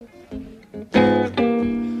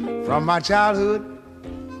from my childhood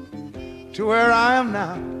to where I am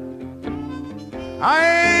now.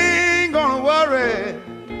 I ain't gonna worry,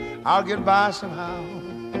 I'll get by somehow.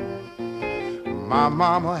 My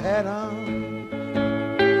mama had 'em,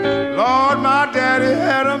 Lord, my daddy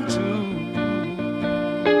had 'em too.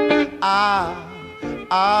 I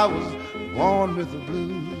was born with the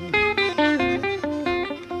blues.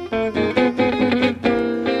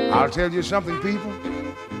 I'll tell you something, people.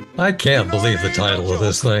 I can't believe the title of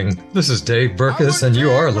this thing. This is Dave Burkus, and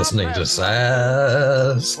you are listening to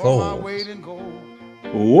Sassholes.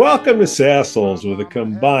 Welcome to Sassholes, with a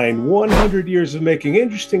combined 100 years of making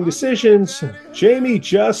interesting decisions. Jamie,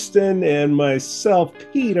 Justin, and myself,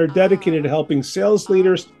 Pete, are dedicated to helping sales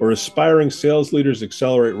leaders or aspiring sales leaders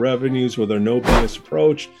accelerate revenues with our no BS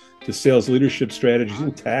approach to sales leadership strategies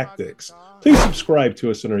and tactics. Please subscribe to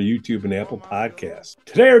us on our YouTube and Apple podcasts.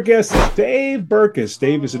 Today, our guest is Dave Burkus.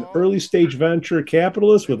 Dave is an early-stage venture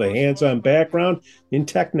capitalist with a hands-on background in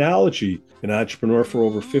technology. An entrepreneur for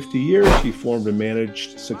over 50 years, he formed and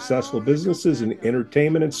managed successful businesses in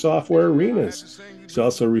entertainment and software arenas. He's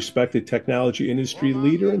also a respected technology industry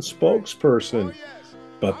leader and spokesperson.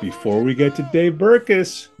 But before we get to Dave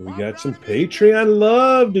Burkus, we got some Patreon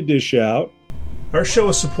love to dish out. Our show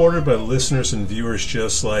is supported by listeners and viewers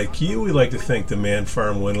just like you. We'd like to thank Demand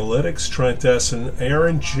Farm Winalytics, Trent S. and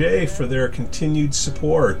Aaron J. for their continued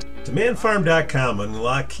support. DemandFarm.com,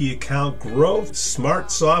 unlock key account growth,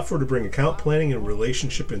 smart software to bring account planning and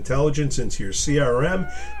relationship intelligence into your CRM,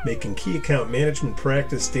 making key account management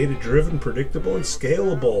practice data-driven, predictable, and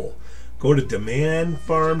scalable. Go to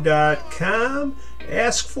DemandFarm.com,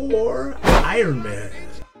 ask for Iron Man.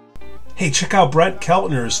 Hey, check out Brent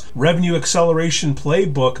Keltner's Revenue Acceleration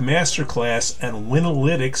Playbook Masterclass at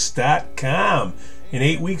Winalytics.com. In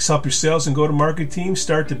 8 weeks, help your sales and go-to-market team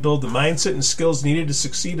start to build the mindset and skills needed to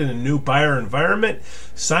succeed in a new buyer environment.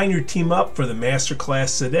 Sign your team up for the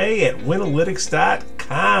Masterclass today at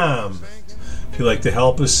Winalytics.com. If you'd like to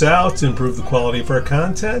help us out to improve the quality of our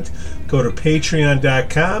content, go to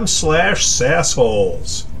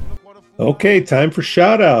Patreon.com/Sassholes. Okay, time for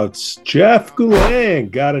shout-outs. Jeff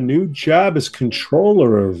Goulang got a new job as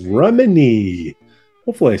controller of Remini.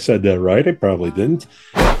 Hopefully I said that right. I probably didn't.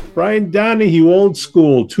 Brian Donahue, old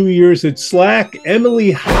school, 2 years at Slack.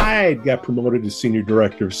 Emily Hyde got promoted to Senior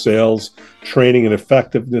Director of Sales, Training and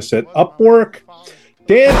Effectiveness at Upwork.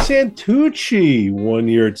 Dan Santucci, 1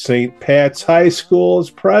 year at St. Pat's High School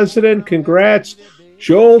as president. Congrats.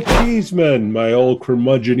 Joel Cheeseman, my old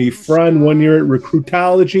curmudgeon-y friend, 1 year at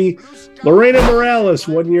Recruitology. Lorena Morales,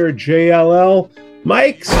 1 year at JLL.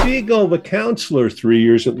 Mike Spiegel, the counselor, 3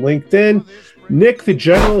 years at LinkedIn. Nick, the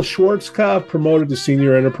General Schwarzkopf, promoted to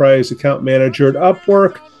Senior Enterprise Account Manager at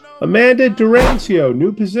Upwork. Amanda Durenzio,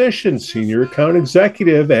 new position, Senior Account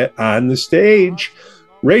Executive at On the Stage.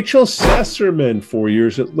 Rachel Sesserman, 4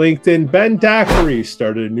 years at LinkedIn. Ben Dockery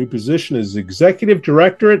started a new position as Executive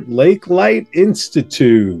Director at Lake Light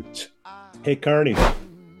Institute. Hey, Carney.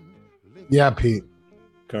 Yeah, Pete.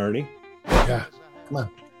 Carney? Yeah. Come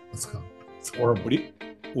on. Let's go. It's horrible.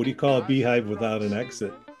 What do you call a beehive without an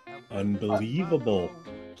exit? Unbelievable.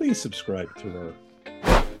 Please subscribe to our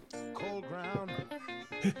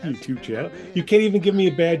YouTube channel. You can't even give me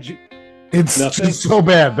a badge. It's Nothing? just so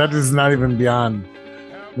bad. That is not even beyond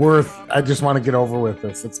worth. I just want to get over with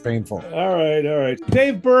this. It's painful. All right.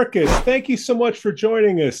 Dave Burkus, thank you so much for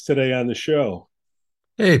joining us today on the show.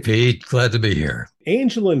 Hey, Pete. Glad to be here.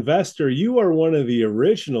 Angel Investor, you are one of the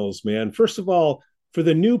originals, man. First of all, for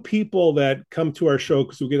the new people that come to our show,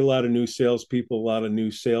 because we get a lot of new salespeople, a lot of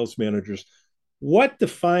new sales managers, what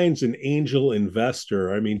defines an angel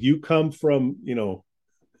investor? I mean, do you come from,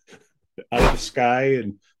 out of the sky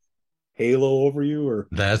and halo over you, or?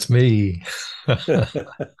 That's me.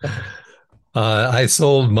 I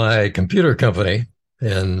sold my computer company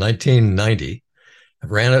in 1990. I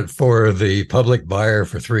ran it for the public buyer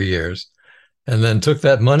for 3 years, and then took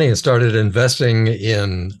that money and started investing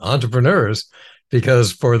in entrepreneurs,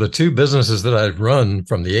 because for the two businesses that I'd run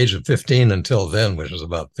from the age of 15 until then, which was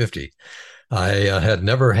about 50, I had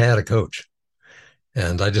never had a coach.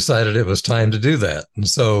 And I decided it was time to do that. And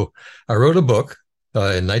so I wrote a book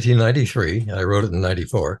in 1993. I wrote it in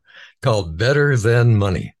 94 called Better Than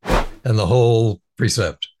Money. And the whole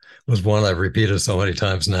precept was one I've repeated so many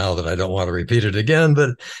times now that I don't want to repeat it again.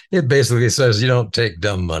 But it basically says you don't take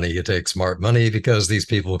dumb money, you take smart money, because these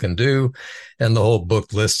people can do. And the whole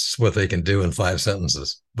book lists what they can do in 5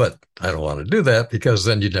 sentences. But I don't want to do that, because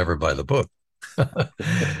then you'd never buy the book.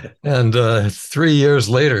 And 3 years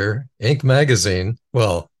later, Inc. Magazine,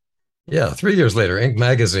 3 years later, Inc.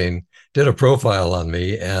 Magazine did a profile on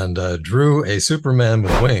me and drew a Superman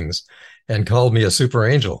with wings and called me a super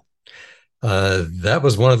angel. That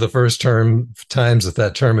was one of the first times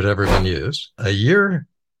that term had ever been used. A year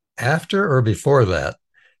after or before that,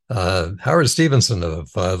 Howard Stevenson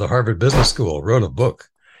of the Harvard Business School wrote a book,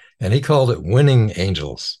 and he called it Winning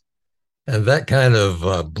Angels. And that kind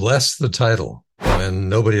of blessed the title when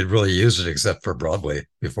nobody had really used it except for Broadway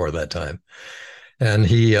before that time. And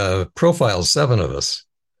he profiled 7 of us.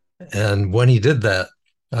 And when he did that,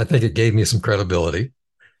 I think it gave me some credibility.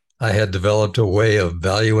 I had developed a way of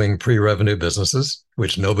valuing pre-revenue businesses,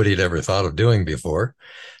 which nobody had ever thought of doing before.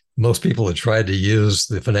 Most people had tried to use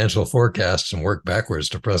the financial forecasts and work backwards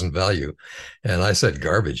to present value. And I said,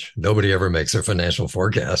 garbage. Nobody ever makes their financial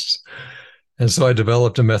forecasts. And so I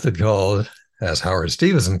developed a method called, as Howard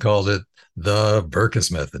Stevenson called it, the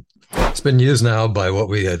Berkus method. It's been used now by what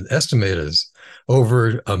we had estimated as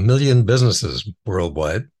over 1 million businesses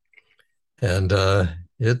worldwide. And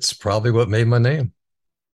it's probably what made my name.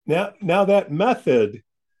 Now that method,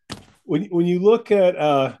 when you look at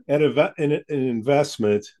an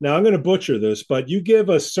investment, now I'm going to butcher this, but you give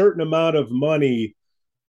a certain amount of money,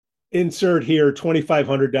 insert here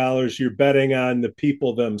 $2,500, you're betting on the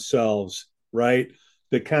people themselves, right?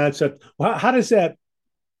 The concept. How does that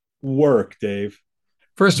work, Dave?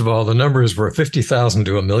 First of all, the numbers were 50,000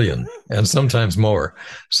 to 1 million, and sometimes more.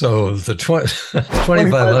 So the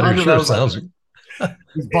 2,500 sure sounds.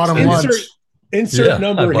 Bottom lunch. Insert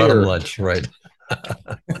number here. Bottom lunch, right?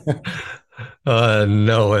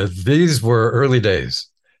 No, these were early days.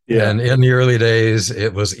 Yeah. And in the early days,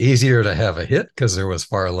 it was easier to have a hit because there was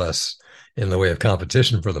far less in the way of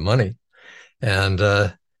competition for the money. And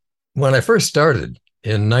when I first started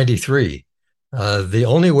in 93, the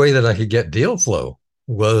only way that I could get deal flow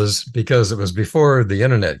was because it was before the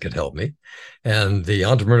internet could help me, and the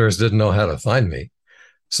entrepreneurs didn't know how to find me.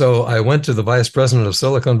 So I went to the vice president of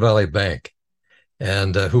Silicon Valley Bank,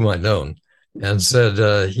 and whom I'd known, and said,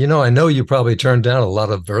 I know you probably turned down a lot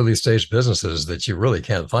of early stage businesses that you really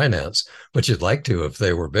can't finance, but you'd like to if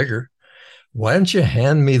they were bigger. Why don't you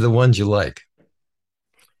hand me the ones you like?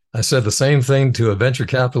 I said the same thing to a venture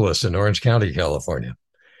capitalist in Orange County, California.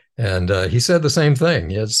 And he said the same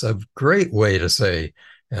thing. It's a great way to say,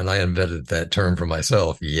 and I invented that term for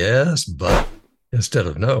myself, yes, but instead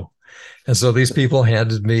of no. And so these people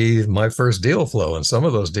handed me my first deal flow, and some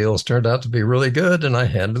of those deals turned out to be really good, and I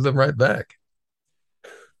handed them right back.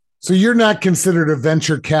 So you're not considered a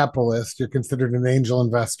venture capitalist; you're considered an angel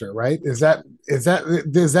investor, right? Does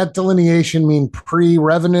that delineation mean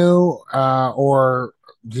pre-revenue or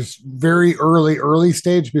just very early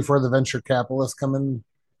stage before the venture capitalists come in?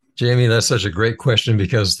 Jamie, that's such a great question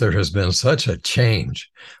because there has been such a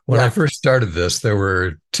change. When I first started this, there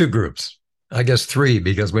were 2 groups. I guess 3,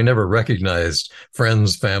 because we never recognized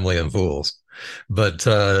friends, family, and fools. But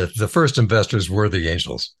the first investors were the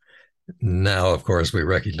angels. Now, of course, we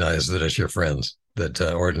recognize that it's your friends that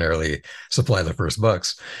ordinarily supply the first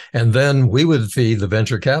bucks. And then we would feed the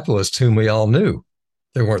venture capitalists whom we all knew.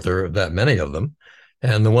 There weren't that many of them.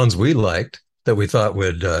 And the ones we liked that we thought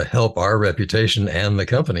would help our reputation and the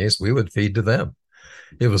companies, we would feed to them.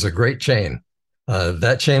 It was a great chain.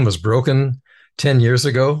 That chain was broken 10 years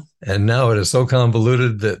ago, and now it is so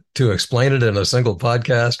convoluted that to explain it in a single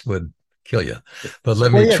podcast would kill you. But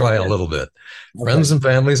let me try a little bit. Okay. Friends and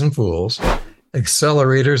families and fools,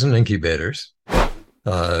 accelerators and incubators,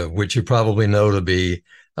 which you probably know to be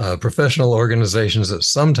professional organizations that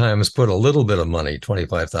sometimes put a little bit of money,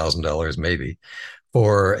 $25,000 maybe,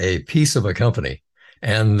 for a piece of a company.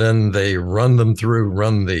 And then they run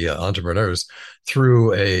the entrepreneurs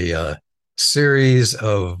through a series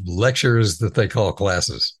of lectures that they call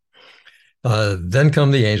classes. Then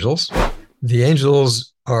come the angels. The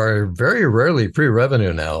angels are very rarely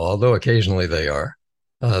pre-revenue now, although occasionally they are.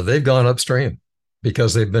 They've gone upstream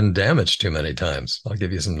because they've been damaged too many times. I'll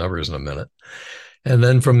give you some numbers in a minute. And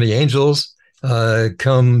then from the angels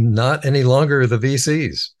come not any longer the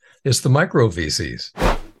VCs. It's the micro VCs.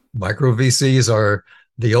 Micro VCs are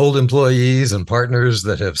the old employees and partners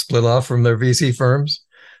that have split off from their VC firms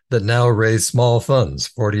that now raise small funds,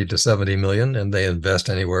 40 to 70 million, and they invest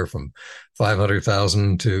anywhere from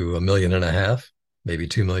 500,000 to $1.5 million, maybe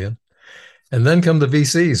 2 million. And then come the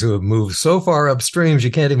VCs who have moved so far upstream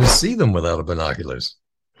you can't even see them without binoculars,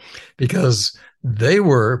 because they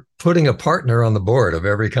were putting a partner on the board of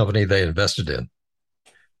every company they invested in.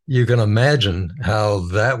 You can imagine how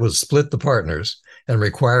that would split the partners and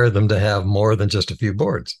require them to have more than just a few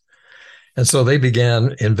boards. And so they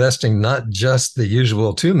began investing not just the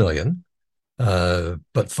usual 2 million,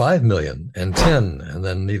 but 5 million and 10, and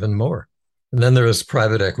then even more. And then there is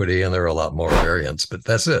private equity, and there are a lot more variants, but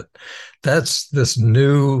that's it. That's this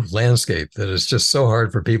new landscape that is just so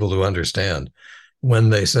hard for people to understand. when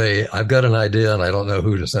they say, I've got an idea and I don't know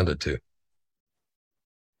who to send it to.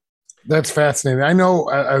 That's fascinating. I know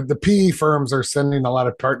the PE firms are sending a lot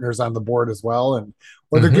of partners on the board as well, and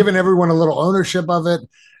or they're giving everyone a little ownership of it.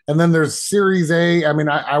 And then there's Series A. I mean,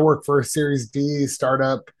 I work for a Series D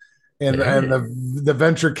startup, and the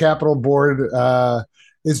venture capital board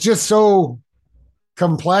is just so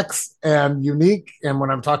complex and unique. And when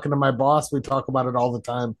I'm talking to my boss, we talk about it all the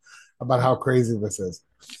time about how crazy this is.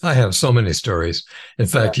 I have so many stories. In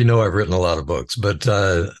fact, you know, I've written a lot of books, but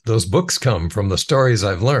those books come from the stories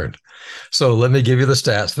I've learned. So let me give you the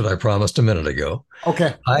stats that I promised a minute ago.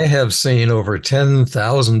 Okay. I have seen over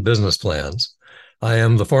 10,000 business plans. I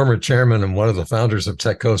am the former chairman and one of the founders of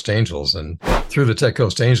Tech Coast Angels. And through the Tech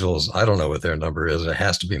Coast Angels, I don't know what their number is. It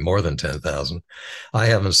has to be more than 10,000. I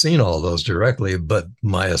haven't seen all those directly, but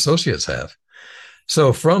my associates have.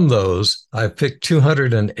 So from those, I've picked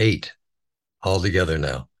 208 altogether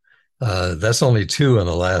now. That's only 2 in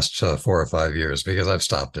the last 4 or 5 years because I've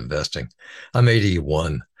stopped investing. I'm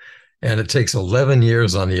 81. And it takes 11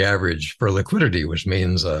 years on the average for liquidity, which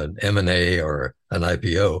means an M&A or an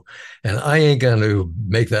IPO. And I ain't going to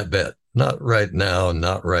make that bet. Not right now,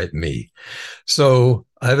 not right me. So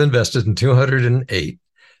I've invested in 208.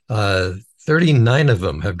 39 of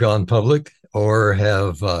them have gone public or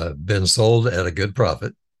have been sold at a good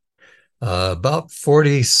profit. About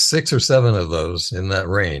 46 or 7 of those in that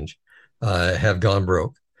range have gone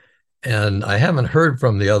broke. And I haven't heard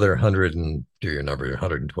from the other 100 and do your number,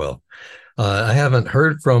 112. I haven't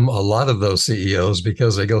heard from a lot of those CEOs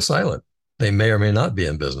because they go silent. They may or may not be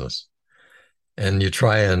in business. And you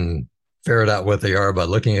try and ferret out what they are by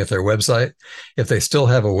looking at their website. If they still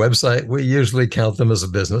have a website, we usually count them as a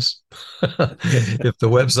business. If the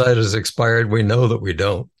website is expired, we know that we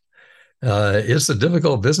don't. It's a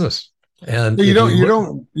difficult business. And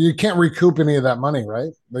you can't recoup any of that money,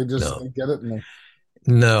 right? They just they get it.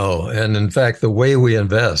 No. And in fact, the way we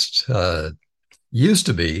invest used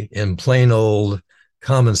to be in plain old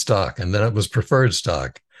common stock, and then it was preferred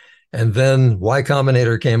stock. And then Y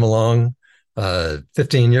Combinator came along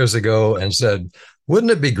 15 years ago and said,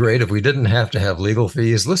 wouldn't it be great if we didn't have to have legal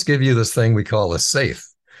fees? Let's give you this thing we call a SAFE,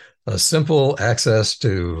 a simple access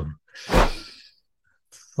to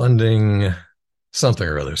funding something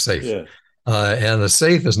or other, SAFE. Yeah. And a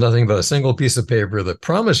SAFE is nothing but a single piece of paper that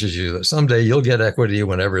promises you that someday you'll get equity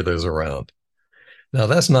whenever there's a round. Now,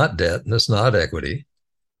 that's not debt and it's not equity.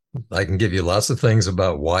 I can give you lots of things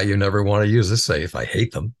about why you never want to use a SAFE. I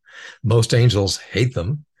hate them. Most angels hate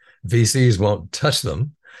them. VCs won't touch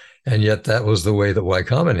them. And yet that was the way that Y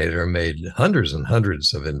Combinator made hundreds and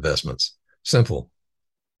hundreds of investments. Simple.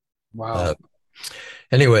 Wow.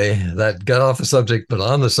 Anyway, that got off the subject, but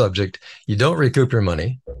on the subject, you don't recoup your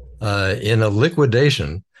money. In a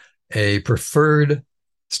liquidation, a preferred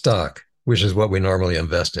stock, which is what we normally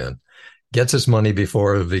invest in, gets its money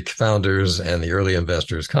before the founders and the early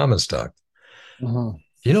investors' common stock. Do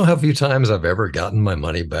you know how few times I've ever gotten my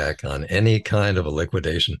money back on any kind of a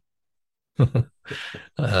liquidation? I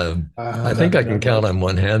think I can count on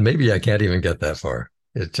one hand. Maybe I can't even get that far.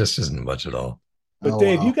 It just isn't much at all. But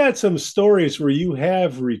Dave, you got some stories where you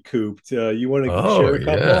have recouped. You want to share a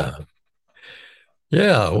couple?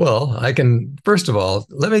 Yeah, well, I can. First of all,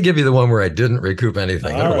 let me give you the one where I didn't recoup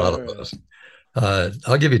anything. There are a lot of those.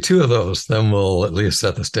 I'll give you 2 of those, then we'll at least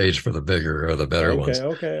set the stage for the bigger or the better ones.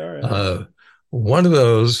 Okay, all right. One of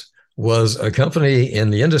those was a company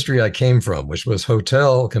in the industry I came from, which was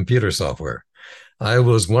hotel computer software. I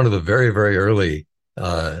was one of the very, very early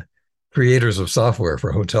creators of software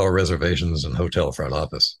for hotel reservations and hotel front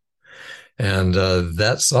office. And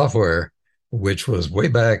that software, which was way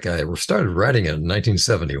back, I started writing it in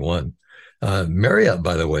 1971. Marriott,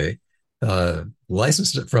 by the way,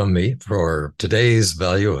 licensed it from me for today's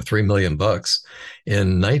value of $3 million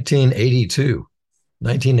in 1982.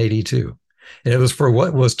 And it was for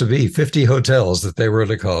what was to be 50 hotels that they were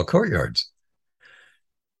to call courtyards.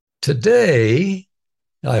 Today,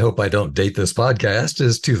 I hope I don't date this podcast,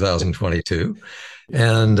 is 2022.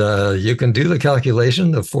 And you can do the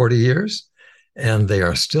calculation of 40 years, and they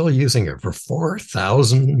are still using it for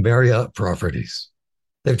 4,000 Marriott properties.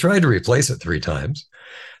 They've tried to replace it 3 times.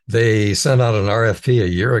 They sent out an RFP a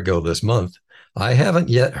year ago this month. I haven't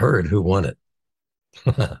yet heard who won it.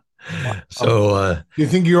 So, you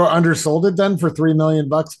think you undersold it then for $3 million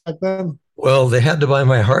back then? Well, they had to buy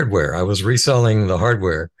my hardware. I was reselling the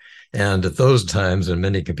hardware. And at those times in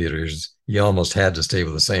mini computers, you almost had to stay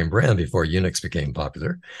with the same brand before Unix became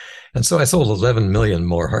popular. And so I sold 11 million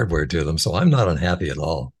more hardware to them. So I'm not unhappy at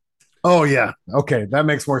all. Oh, yeah. Okay. That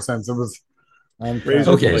makes more sense. It was.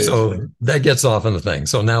 Okay. So that gets off in the thing.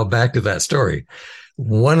 So now back to that story.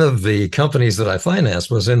 one of the companies that I financed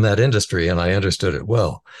was in that industry, and I understood it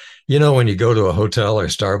well. You know, when you go to a hotel or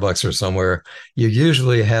Starbucks or somewhere, you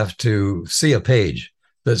usually have to see a page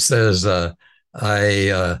that says,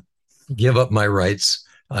 I give up my rights.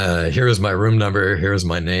 Here is my room number. Here's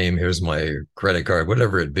my name. Here's my credit card,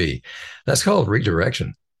 whatever it be. That's called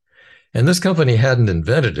redirection. And this company hadn't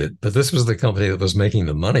invented it, but this was the company that was making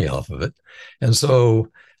the money off of it. And so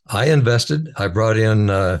I invested. I brought in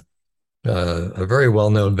a very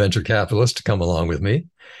well-known venture capitalist to come along with me.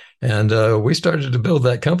 And we started to build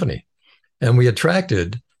that company. And we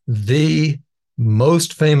attracted the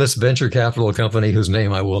most famous venture capital company whose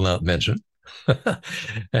name I will not mention.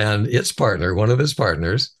 And its partner, one of its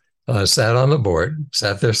partners, sat on the board,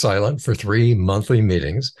 sat there silent for 3 monthly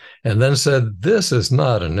meetings, and then said, "This is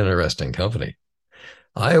not an interesting company.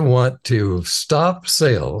 I want to stop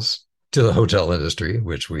sales to the hotel industry,"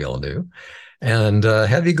 which we all knew, "and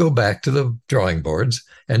have you go back to the drawing boards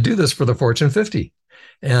and do this for the Fortune 50.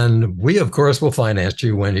 And we, of course, will finance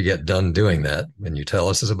you when you get done doing that. And you tell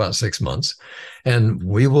us it's about 6 months. And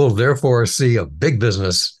we will therefore see a big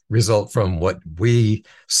business result from what we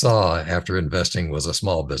saw after investing was a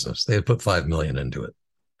small business." They had put $5 million into it.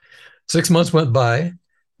 6 months went by.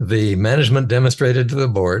 The management demonstrated to the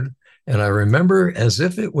board. And I remember as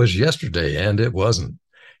if it was yesterday, and it wasn't.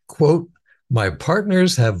 Quote, "My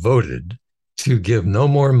partners have voted to give no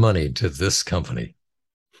more money to this company."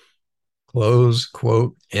 Close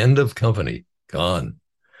quote, end of company, gone.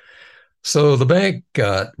 So the bank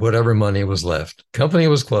got whatever money was left. Company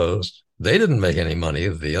was closed. They didn't make any money,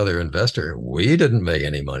 the other investor. We didn't make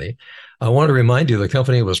any money. I want to remind you the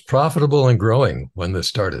company was profitable and growing when this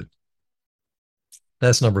started.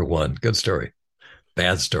 That's number one. Good story.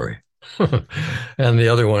 Bad story. And the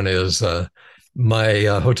other one is my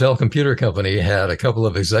hotel computer company had a couple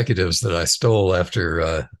of executives that I stole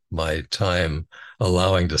after my time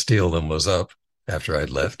allowing to steal them was up after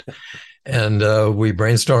I'd left. And we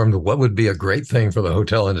brainstormed what would be a great thing for the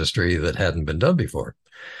hotel industry that hadn't been done before.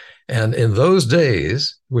 And in those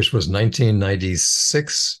days, which was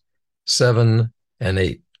 1996, 7, and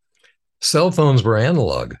 8, cell phones were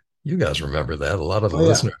analog. You guys remember that. A lot of the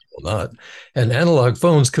listeners will not. And analog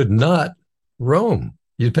phones could not roam.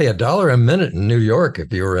 You'd pay $1 a minute in New York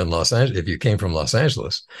if you were in Los Angeles, if you came from Los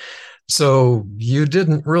Angeles. So you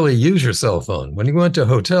didn't really use your cell phone. When you went to a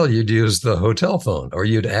hotel, you'd use the hotel phone, or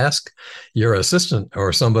you'd ask your assistant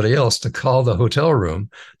or somebody else to call the hotel room,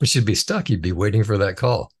 but you'd be stuck. You'd be waiting for that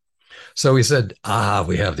call. So we said,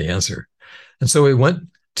 we have the answer. And so we went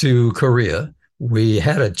to Korea. We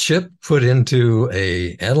had a chip put into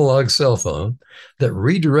a analog cell phone that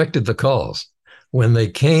redirected the calls. When they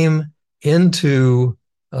came into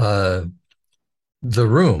the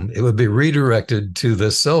room, it would be redirected to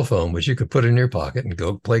this cell phone, which you could put in your pocket and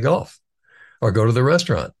go play golf or go to the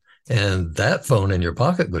restaurant. And that phone in your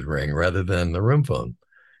pocket would ring rather than the room phone.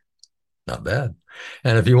 Not bad.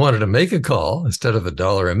 And if you wanted to make a call instead of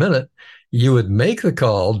 $1 a minute, you would make the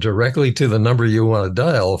call directly to the number you want to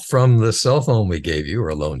dial from the cell phone we gave you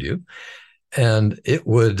or loaned you. And it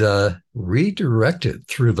would redirect it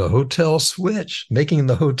through the hotel switch, making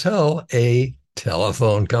the hotel a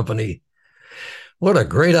telephone company. What a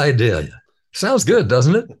great idea. Sounds good,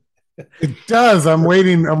 doesn't it? It does. I'm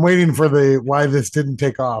waiting for the why this didn't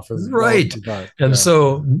take off. Right. And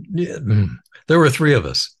so there were 3 of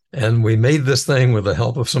us. And we made this thing with the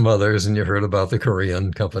help of some others. And you heard about the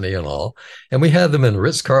Korean company and all. And we had them in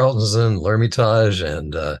Ritz-Carltons and L'Ermitage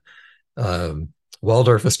and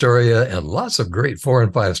Waldorf Astoria and lots of great 4-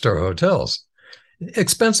 and 5-star hotels.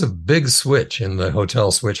 Expensive big switch in the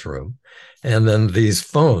hotel switch room. And then these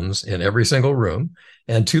phones in every single room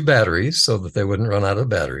and 2 batteries so that they wouldn't run out of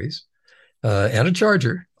batteries and a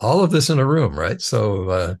charger. All of this in a room, right?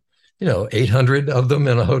 So, 800 of them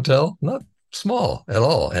in a hotel, not small at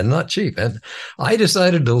all and not cheap. And I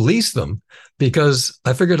decided to lease them because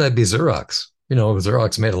I figured I'd be Xerox.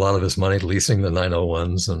 Xerox made a lot of its money leasing the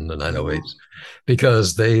 901s and the 908s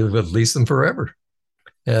because they would lease them forever.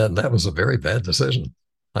 And that was a very bad decision.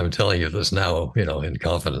 I'm telling you this now, in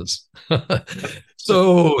confidence.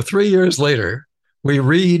 So 3 years later, we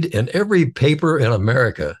read in every paper in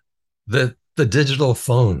America that the digital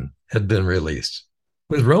phone had been released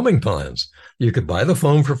with roaming plans. You could buy the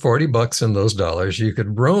phone for $40 in those dollars. You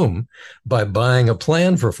could roam by buying a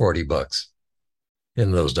plan for $40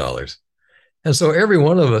 in those dollars. And so every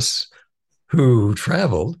one of us who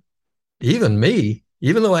traveled, even me,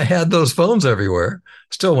 even though I had those phones everywhere,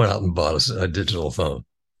 still went out and bought a digital phone.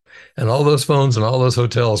 And all those phones and all those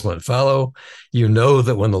hotels went fallow.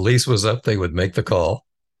 That when the lease was up, they would make the call,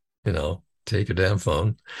 take your damn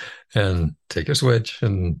phone and take your switch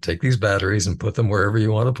and take these batteries and put them wherever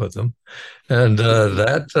you want to put them. And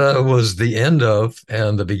that was the end of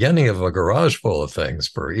and the beginning of a garage full of things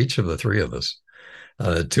for each of the three of us.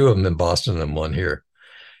 Two of them in Boston and one here.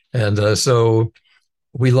 And so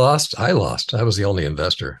I lost. I was the only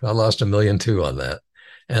investor. I lost $1.2 million on that.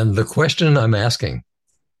 And the question I'm asking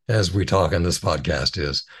as we talk on this podcast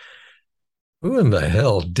is, who in the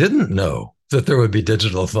hell didn't know that there would be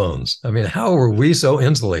digital phones? I mean, how were we so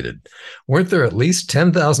insulated? Weren't there at least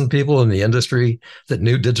 10,000 people in the industry that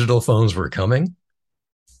knew digital phones were coming?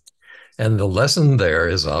 And the lesson there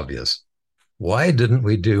is obvious. Why didn't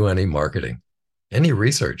we do any marketing, any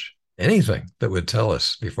research, anything that would tell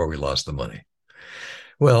us before we lost the money?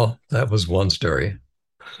 Well, that was one story.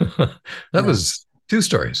 That was two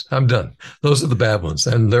stories. I'm done. Those are the bad ones.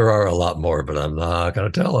 And there are a lot more, but I'm not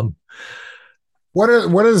going to tell them.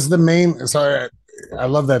 What is the main? Sorry, I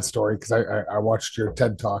love that story because I watched your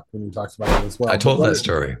TED talk when you talked about it as well. I told that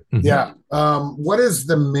story. Yeah. What is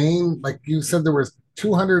the main? Like you said, there was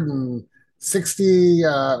 260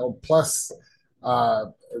 plus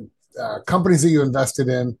companies that you invested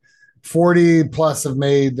in. 40 plus have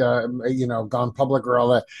made, gone public or all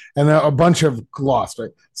that, and a bunch have lost, right?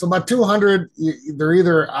 So about 200, they're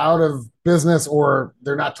either out of business or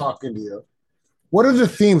they're not talking to you. What are the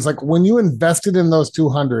themes? Like when you invested in those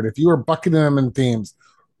 200, if you were bucketing them in themes,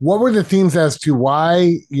 what were the themes as to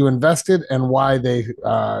why you invested and why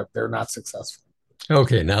they're not successful?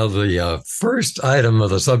 Okay, now the first item of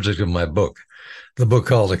the subject of my book, the book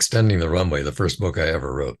called Extending the Runway, the first book I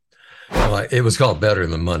ever wrote. It was called Better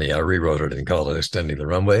Than Money. I rewrote it and called it Extending the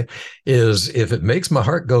Runway, is if it makes my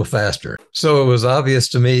heart go faster. So it was obvious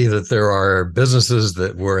to me that there are businesses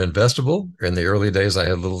that were investable. In the early days, I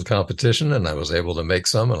had a little competition and I was able to make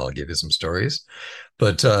some, and I'll give you some stories.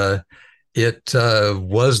 But it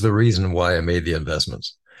was the reason why I made the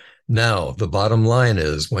investments. Now, the bottom line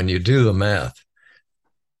is when you do the math,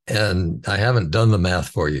 and I haven't done the math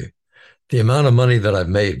for you, the amount of money that I've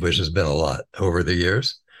made, which has been a lot over the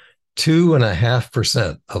years,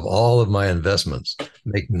 2.5% of all of my investments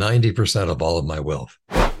make 90% of all of my wealth.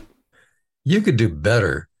 You could do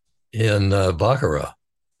better in Baccarat.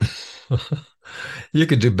 You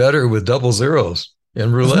could do better with double zeros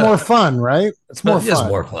in roulette. It's more fun, right? It's more fun. It's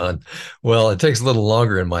more fun. Well, it takes a little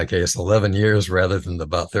longer in my case, 11 years rather than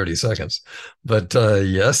about 30 seconds. But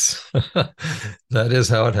yes, that is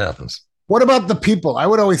how it happens. What about the people? I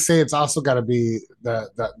would always say it's also got to be the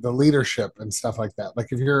leadership and stuff like that. Like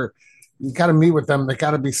if you got to meet with them, they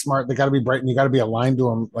got to be smart, they got to be bright, and you got to be aligned to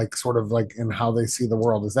them, like sort of like in how they see the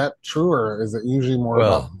world. Is that true, or is it usually more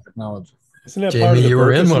about technology? Isn't that Jamie, part of the you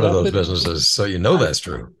were in one of purpose those businesses, so you know that's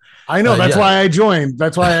true. I know. That's why I joined.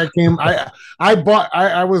 That's why I came.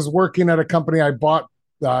 I was working at a company. I bought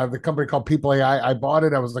the company called People AI. I bought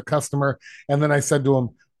it. I was a customer. And then I said to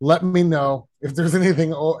them, let me know if there's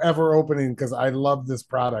anything ever opening because I love this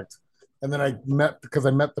product. And then I met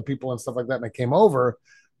the people and stuff like that, and I came over.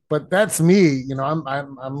 But that's me. I'm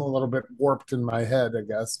a little bit warped in my head, I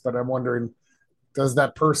guess. But I'm wondering, does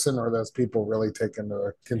that person or those people really take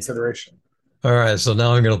into consideration? All right. So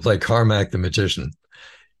now I'm going to play Carmack the Magician.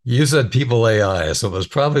 You said People AI, so it was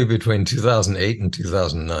probably between 2008 and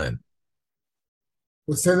 2009.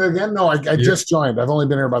 Say that again? No, I just joined. I've only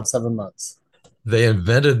been here about 7 months. They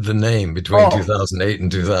invented the name between 2008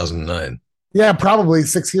 and 2009. Yeah, probably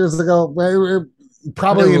 6 years ago.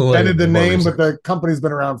 Probably invented the name, but the company's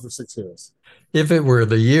been around for 6 years. If it were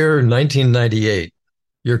the year 1998,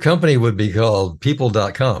 your company would be called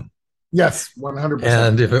People.com. Yes, 100%.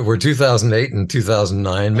 And if it were 2008 and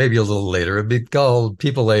 2009, maybe a little later, it'd be called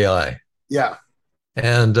People AI. Yeah.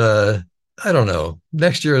 And I don't know.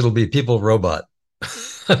 Next year, it'll be People Robot.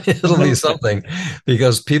 It'll be something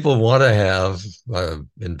because people want to have,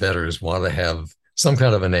 inventors want to have some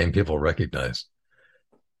kind of a name people recognize.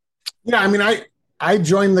 Yeah, I mean, I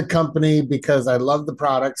joined the company because I love the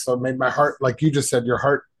product. So it made my heart, like you just said, your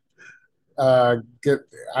heart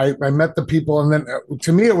I met the people. And then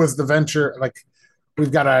to me, it was the venture. Like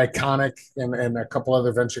we've got Iconic and a couple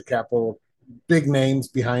other venture capital big names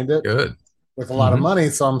behind it. Good. With a lot of money.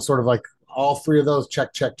 So I'm sort of like all three of those,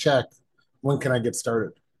 check. When can I get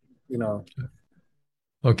started?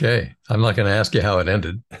 Okay. I'm not going to ask you how it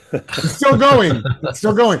ended. It's still going.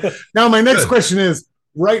 Now, my next question is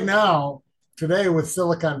right now, today with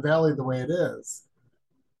Silicon Valley the way it is,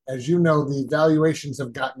 as you know, the valuations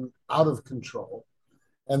have gotten out of control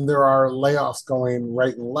and there are layoffs going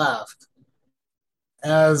right and left.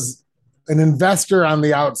 As an investor on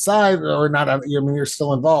the outside, or not, you're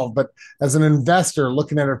still involved, but as an investor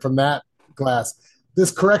looking at it from that glass,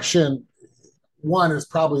 this correction, one is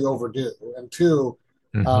probably overdue, and two,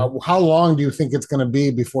 Mhm. how long do you think it's going to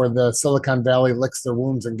be before the Silicon Valley licks their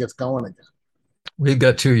wounds and gets going again? We've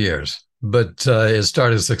got 2 years, but it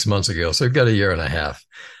started 6 months ago. So we've got a year and a half.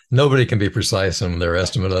 Nobody can be precise in their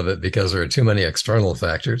estimate of it because there are too many external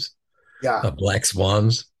factors, Yeah. black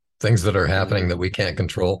swans, things that are happening that we can't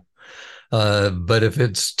control. But if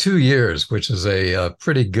it's 2 years, which is a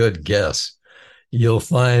pretty good guess, you'll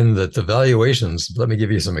find that the valuations, let me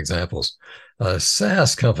give you some examples.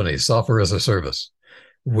 SaaS companies, software as a service,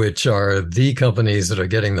 which are the companies that are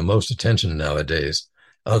getting the most attention nowadays,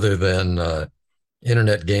 other than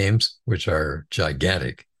internet games, which are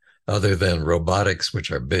gigantic, other than robotics,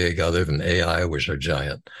 which are big, other than AI, which are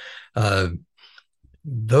giant. Uh,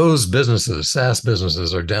 those businesses, SaaS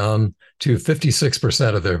businesses, are down to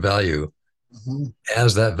 56% of their value Mm-hmm.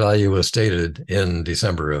 as that value was stated in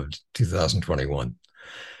December of 2021.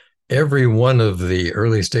 Every one of the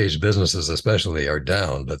early stage businesses, especially, are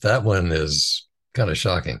down, but that one is kind of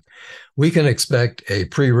shocking. We can expect a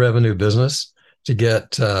pre revenue business to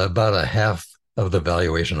get about a half of the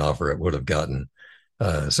valuation offer it would have gotten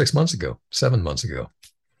 6 months ago, 7 months ago.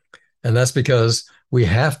 And that's because we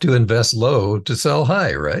have to invest low to sell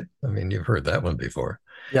high, right? I mean, you've heard that one before.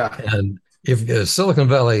 Yeah. And if Silicon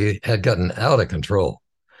Valley had gotten out of control,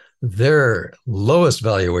 their lowest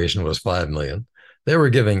valuation was 5 million. They were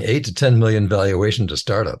giving 8 to 10 million valuation to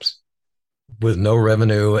startups with no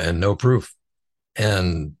revenue and no proof.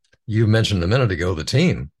 And you mentioned a minute ago the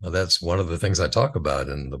team. Well, that's one of the things I talk about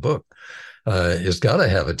in the book. It's got to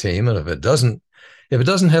have a team, and if it doesn't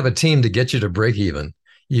have a team to get you to break even,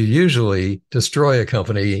 you usually destroy a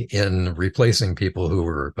company in replacing people who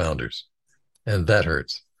were founders, and that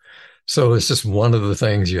hurts. So it's just one of the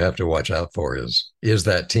things you have to watch out for is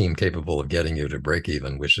that team capable of getting you to break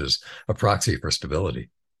even, which is a proxy for stability.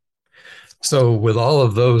 So with all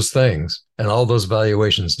of those things and all those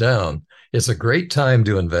valuations down, it's a great time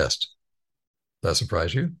to invest. That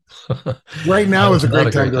surprise you? Right now is a Not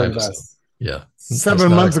great time to invest. Yeah. 7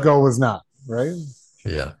 months ago was not, right?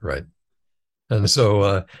 Yeah, right. And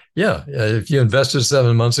so, if you invested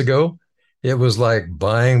 7 months ago, it was like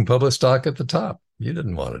buying public stock at the top. You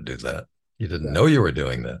didn't want to do that. You didn't know you were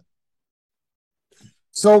doing that.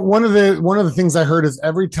 So one of the things I heard is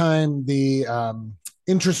every time the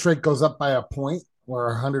interest rate goes up by a point or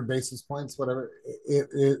 100 basis points, whatever,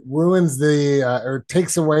 it ruins or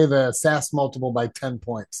takes away the SaaS multiple by 10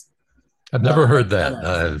 points. I've never heard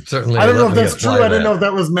that. Certainly, I don't know if that's true. I didn't know if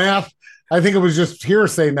that was math. I think it was just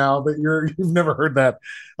hearsay now that you've never heard that.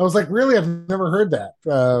 I was like, really? I've never heard that.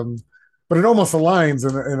 But it almost aligns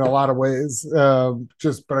in a lot of ways.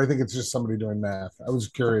 But I think it's just somebody doing math. I was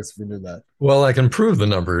curious if you knew that. Well, I can prove the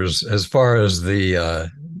numbers as far as the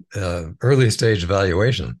early stage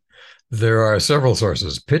valuation. There are several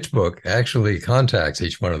sources. PitchBook actually contacts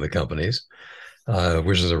each one of the companies,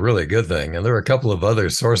 which is a really good thing. And there are a couple of other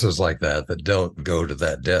sources like that don't go to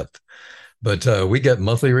that depth. But we get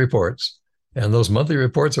monthly reports, and those monthly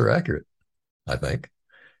reports are accurate, I think.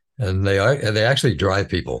 And they actually drive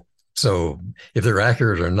people. So if they're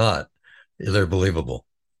accurate or not, they're believable.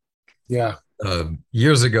 Yeah.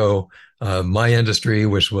 Years ago, my industry,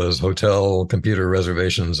 which was hotel computer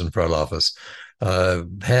reservations and front office,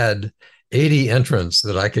 had 80 entrants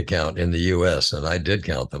that I could count in the US, and I did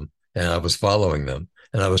count them, and I was following them,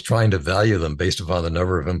 and I was trying to value them based upon the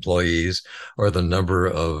number of employees or the number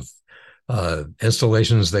of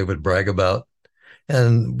installations they would brag about.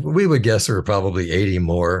 And we would guess there were probably 80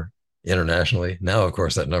 more internationally. Now, of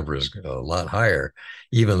course, that number is a lot higher,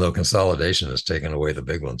 even though consolidation has taken away the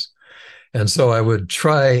big ones. And so I would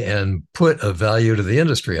try and put a value to the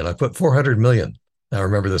industry, and I put 400 million. Now,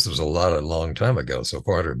 remember, this was a long time ago. So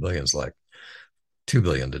 400 million is like 2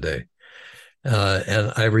 billion today.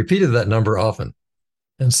 And I repeated that number often.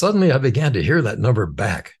 And suddenly I began to hear that number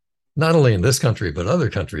back, not only in this country, but other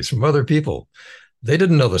countries from other people. They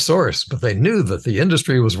didn't know the source, but they knew that the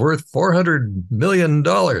industry was worth $400 million.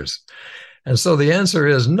 And so the answer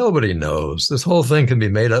is nobody knows. This whole thing can be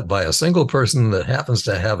made up by a single person that happens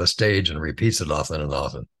to have a stage and repeats it often and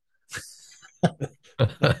often.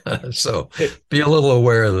 So be a little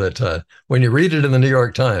aware that when you read it in the New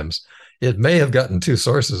York Times, it may have gotten two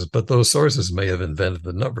sources, but those sources may have invented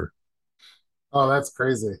the number. Oh, that's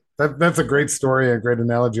crazy. That's a great story and a great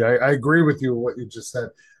analogy. I agree with you what you just said.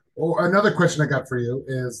 Well, another question I got for you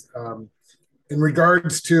is in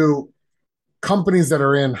regards to companies that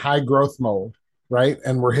are in high growth mode, right?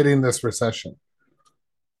 And we're hitting this recession.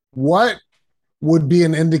 What would be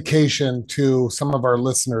an indication to some of our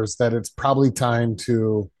listeners that it's probably time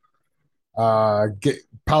to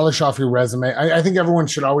polish off your resume? I think everyone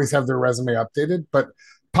should always have their resume updated, but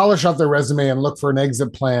polish out their resume and look for an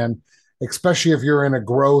exit plan, especially if you're in a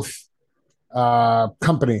growth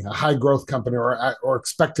company, a high growth company, or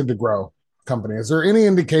expected to grow company? Is there any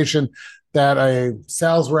indication that a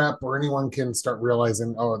sales rep or anyone can start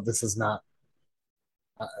realizing, oh, this is not?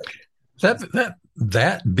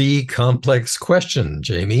 That be complex question,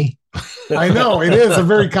 Jamie. I know it is a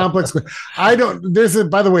very complex. By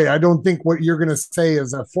the way, I don't think what you're going to say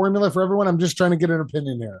is a formula for everyone. I'm just trying to get an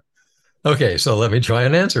opinion here. Okay, so let me try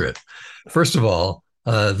and answer it. First of all,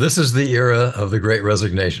 this is the era of the Great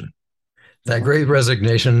Resignation. That Great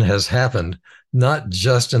Resignation has happened not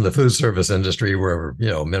just in the food service industry where,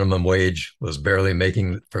 minimum wage was barely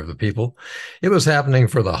making for the people. It was happening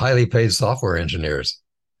for the highly paid software engineers.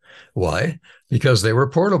 Why? Because they were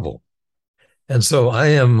portable. And so I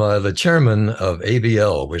am the chairman of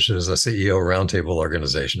ABL, which is a CEO roundtable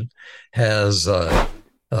organization, has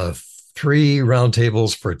 3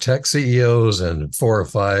 roundtables for tech CEOs and 4 or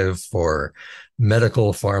 5 for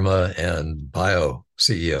medical, pharma, and bio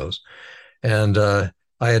CEOs. And I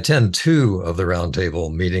attend 2 of the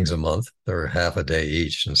roundtable meetings a month. They're half a day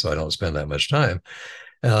each, and so I don't spend that much time.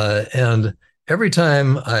 And every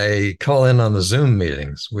time I call in on the Zoom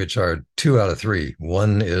meetings, which are 2 out of 3,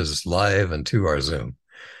 1 is live and 2 are Zoom.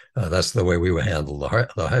 That's the way we would handle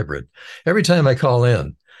the hybrid. Every time I call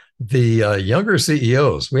in, the younger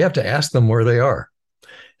CEOs, we have to ask them where they are.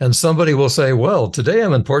 And somebody will say, well, today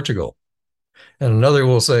I'm in Portugal. And another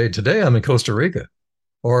will say, today I'm in Costa Rica,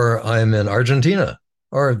 or I'm in Argentina,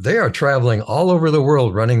 or they are traveling all over the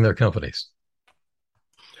world running their companies.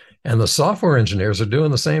 And the software engineers are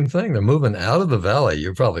doing the same thing. They're moving out of the valley.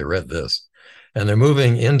 You've probably read this. And they're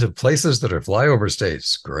moving into places that are flyover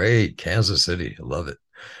states. Great. Kansas City. I love it.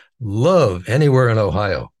 Love anywhere in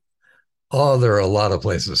Ohio. Oh, there are a lot of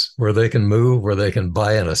places where they can move, where they can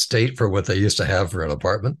buy an estate for what they used to have for an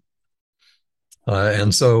apartment.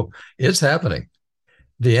 And so it's happening.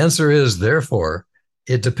 The answer is, therefore,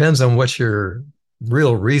 it depends on what your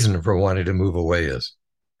real reason for wanting to move away is.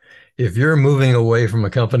 If you're moving away from a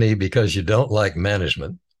company because you don't like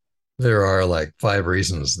management, there are like 5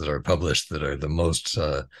 reasons that are published that are the most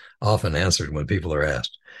often answered when people are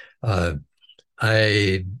asked.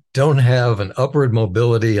 I don't have an upward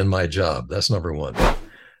mobility in my job. That's number 1.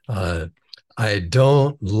 I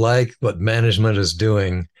don't like what management is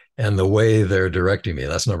doing and the way they're directing me.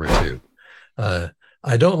 That's number 2.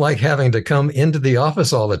 I don't like having to come into the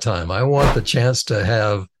office all the time. I want the chance to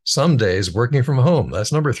have some days working from home.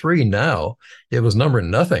 That's number 3 now. It was number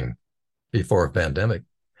nothing before pandemic.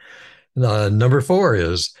 Number 4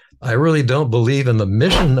 is I really don't believe in the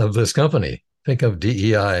mission of this company. Think of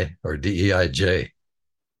DEI or DEIJ.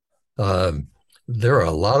 There are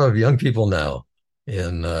a lot of young people now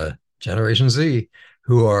in Generation Z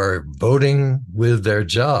who are voting with their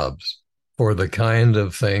jobs for the kind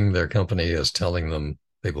of thing their company is telling them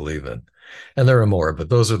they believe in. And there are more, but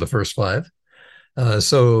those are the first 5.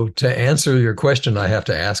 So to answer your question, I have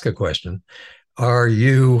to ask a question. Are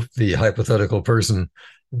you, the hypothetical person,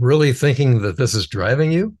 really thinking that this is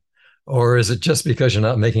driving you? Or is it just because you're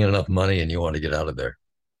not making enough money and you want to get out of there?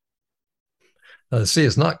 See,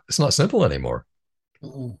 it's not simple anymore.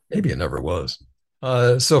 Maybe it never was.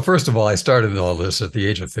 So first of all, I started all this at the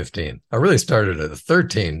age of 15. I really started at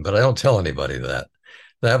 13, but I don't tell anybody that.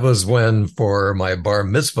 That was when, for my bar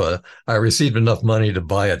mitzvah, I received enough money to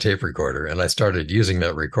buy a tape recorder, and I started using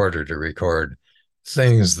that recorder to record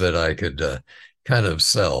things that I could kind of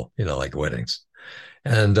sell, like weddings.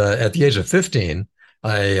 And at the age of 15,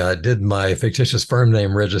 I did my fictitious firm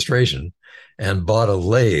name registration and bought a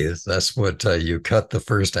lathe. That's what you cut the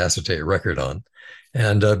first acetate record on,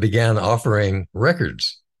 and began offering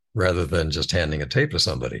records rather than just handing a tape to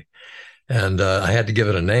somebody. And I had to give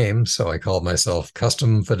it a name, so I called myself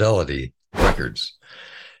Custom Fidelity Records.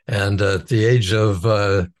 And at the age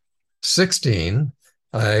of 16,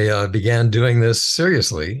 I began doing this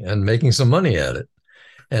seriously and making some money at it.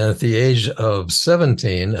 And at the age of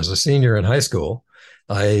 17, as a senior in high school,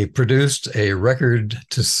 I produced a record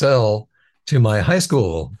to sell to my high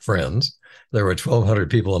school friends. There were 1,200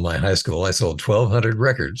 people in my high school. I sold 1,200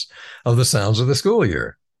 records of the sounds of the school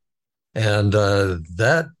year. And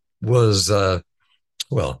that was,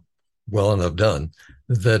 well enough done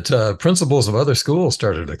that principals of other schools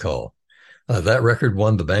started to call. That record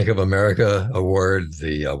won the Bank of America Award,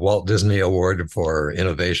 the Walt Disney Award for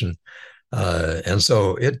Innovation. And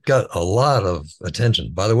so it got a lot of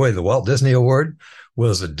attention. By the way, the Walt Disney Award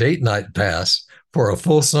was a date night pass for a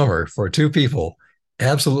full summer for 2 people,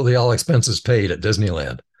 absolutely all expenses paid at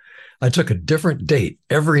Disneyland. I took a different date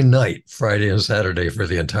every night, Friday and Saturday, for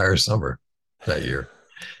the entire summer that year.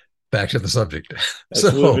 Back to the subject. That's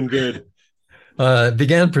living good.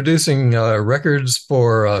 Began producing records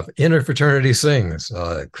for interfraternity sings,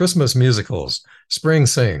 Christmas musicals, spring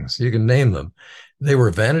sings, you can name them. They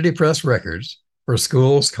were vanity press records for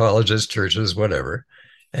schools, colleges, churches, whatever.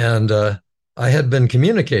 And I had been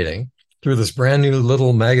communicating through this brand new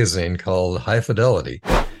little magazine called High Fidelity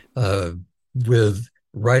with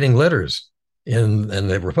writing letters and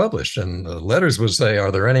they were published. And the letters would say,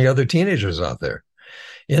 are there any other teenagers out there?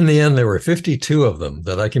 In the end, there were 52 of them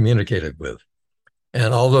that I communicated with.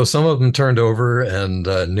 And although some of them turned over and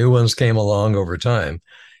new ones came along over time,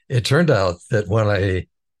 it turned out that when I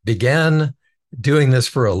began doing this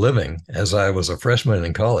for a living, as I was a freshman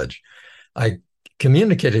in college, I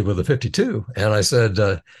communicated with the 52 and I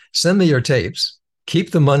said, send me your tapes,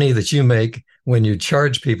 keep the money that you make when you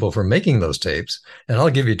charge people for making those tapes, and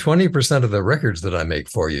I'll give you 20% of the records that I make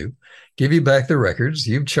for you, give you back the records,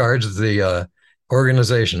 you charge the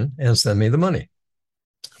organization and send me the money,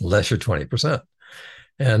 less your 20%.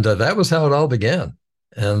 And that was how it all began.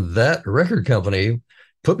 And that record company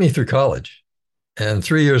put me through college. And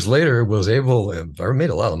 3 years later I made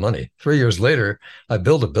a lot of money. 3 years later, I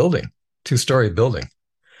built a building, 2-story building.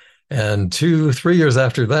 And 3 years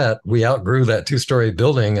after that, we outgrew that 2-story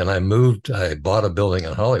building and I bought a building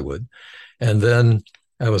in Hollywood. And then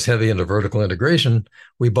I was heavy into vertical integration.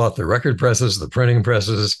 We bought the record presses, the printing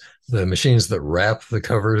presses, the machines that wrap the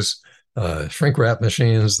covers, shrink wrap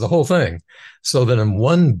machines, the whole thing. So that in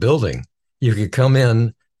one building, you could come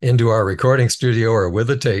into our recording studio or with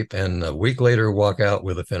a tape and a week later walk out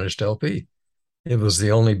with a finished LP. It was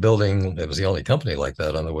the only company like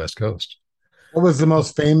that on the West Coast. What was the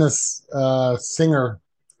most famous singer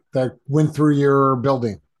that went through your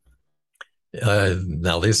building?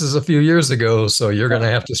 Now, this is a few years ago, so you're going to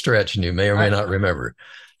have to stretch, and you may or may not remember.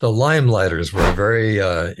 The Limelighters were a very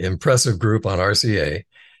impressive group on RCA,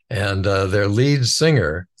 and their lead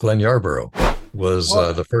singer, Glenn Yarborough, was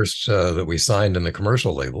the first that we signed in the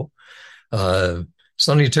commercial label.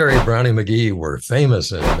 Sonny Terry, Brownie McGee were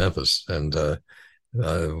famous in Memphis, and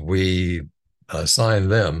we signed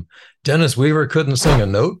them. Dennis Weaver couldn't sing a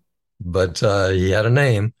note, but he had a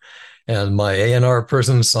name, and my A&R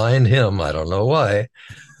person signed him. I don't know why.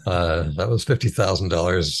 That was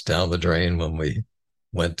 $50,000 down the drain when we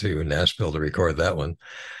went to Nashville to record that one.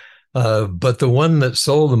 But the one that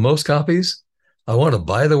sold the most copies, I Want to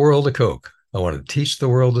Buy the World a Coke. I Want to Teach the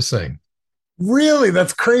World to Sing. Really?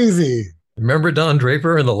 That's crazy. Remember Don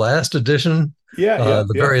Draper in the last edition? Yeah.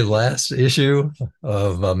 Very last issue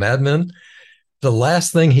of Mad Men? The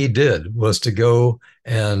last thing he did was to go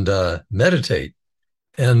and meditate.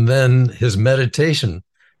 And then his meditation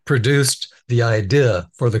produced the idea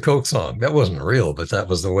for the Coke song. That wasn't real, but that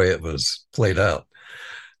was the way it was played out.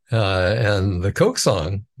 And the Coke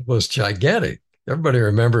song was gigantic. Everybody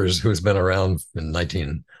remembers who's been around in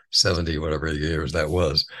 1970, whatever years that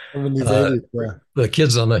was. 70s, 80s, yeah. The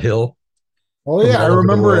Kids on the Hill. Oh, yeah, I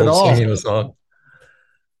remember it all. Singing a song.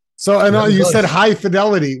 So I know you said High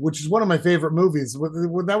Fidelity, which is one of my favorite movies.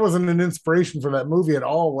 That wasn't an inspiration for that movie at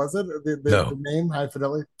all, was it? The name High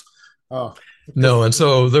Fidelity? Oh. No, and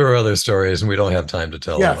so there are other stories, and we don't have time to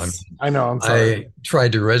tell them. I know. I'm sorry. I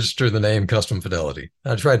tried to register the name Custom Fidelity.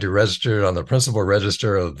 I tried to register it on the principal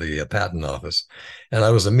register of the patent office, and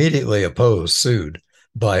I was immediately sued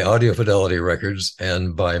by Audio Fidelity Records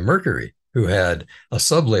and by Mercury, who had a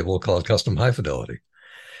sub-label called Custom High Fidelity.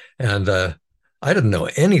 And I didn't know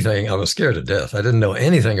anything. I was scared to death. I didn't know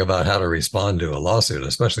anything about how to respond to a lawsuit,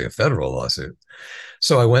 especially a federal lawsuit.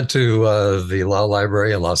 So I went to the law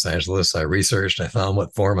library in Los Angeles. I researched. I found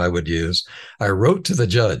what form I would use. I wrote to the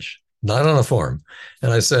judge, not on a form.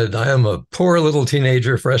 And I said, I am a poor little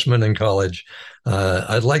teenager, freshman in college.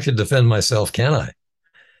 I'd like to defend myself. Can I?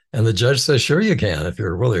 And the judge says, sure you can, if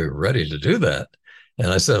you're really ready to do that. And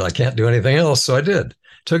I said, I can't do anything else. So I did.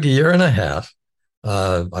 Took a year and a half.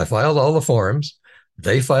 I filed all the forms.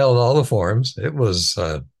 They filed all the forms. It was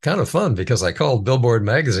kind of fun because I called Billboard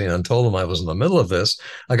magazine and told them I was in the middle of this.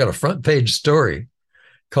 I got a front page story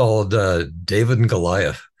called David and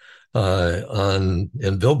Goliath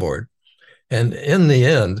in Billboard. And in the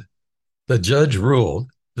end, the judge ruled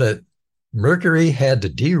that Mercury had to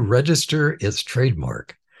deregister its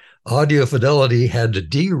trademark. Audio Fidelity had to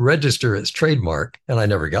deregister its trademark, and I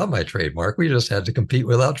never got my trademark. We just had to compete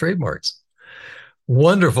without trademarks.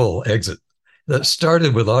 Wonderful exit that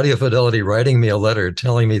started with Audio Fidelity writing me a letter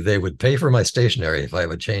telling me they would pay for my stationery if I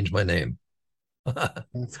would change my name.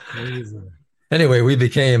 That's crazy. Anyway, we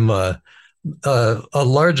became a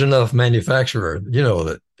large enough manufacturer,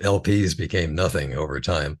 that LPs became nothing over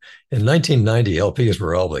time. In 1990, LPs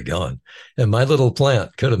were all but gone. And my little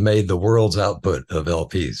plant could have made the world's output of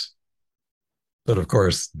LPs. But of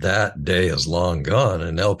course, that day is long gone,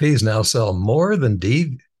 and LPs now sell more than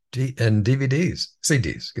and DVDs,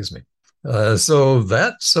 CDs, excuse me. So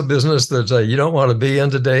that's a business that you don't want to be in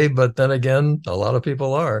today, but then again, a lot of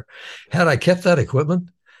people are. Had I kept that equipment,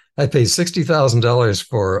 I paid $60,000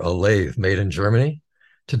 for a lathe made in Germany.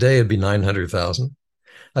 Today it'd be $900,000.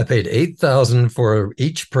 I paid $8,000 for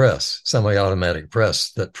each press, semi-automatic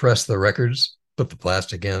press that pressed the records, put the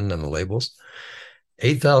plastic in and the labels.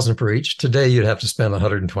 $8,000 for each. Today you'd have to spend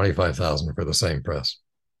 $125,000 for the same press.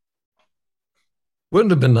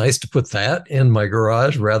 Wouldn't it have been nice to put that in my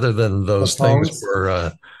garage rather than those things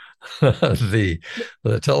for the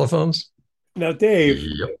telephones? Now, Dave,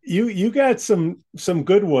 yep. you got some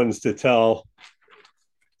good ones to tell.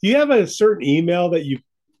 Do you have a certain email that you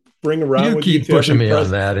bring around? You with keep you pushing me on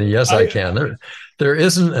that, and yes, I can. There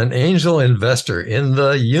isn't an angel investor in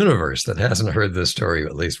the universe that hasn't heard this story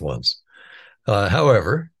at least once.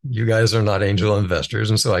 However, you guys are not angel investors,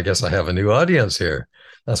 and so I guess I have a new audience here.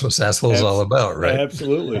 That's what Sasshole is all about, right?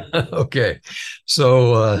 Absolutely. Okay.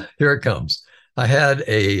 So here it comes. I had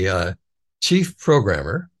a chief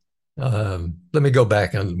programmer. Let me go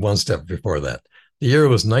back on one step before that. The year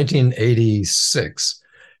was 1986,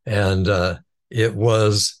 and it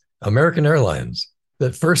was American Airlines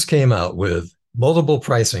that first came out with multiple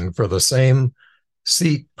pricing for the same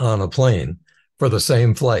seat on a plane for the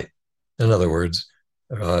same flight. In other words,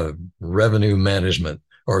 revenue management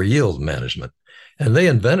or yield management. And they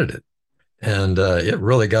invented it. And it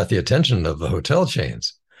really got the attention of the hotel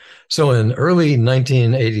chains. So in early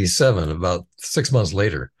 1987, about 6 months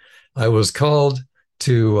later, I was called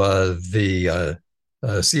to the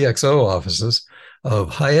CXO offices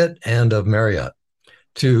of Hyatt and of Marriott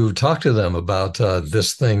to talk to them about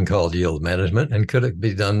this thing called yield management and could it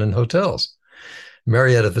be done in hotels.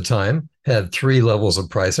 Marriott at the time had 3 levels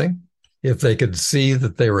of pricing. If they could see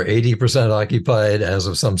that they were 80% occupied as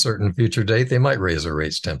of some certain future date, they might raise their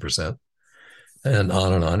rates 10%, and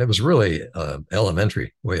on and on. It was really an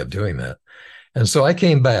elementary way of doing that. And so I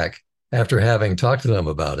came back after having talked to them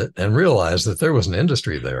about it and realized that there was an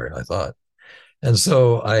industry there, I thought. And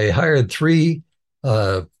so I hired 3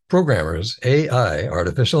 programmers, AI,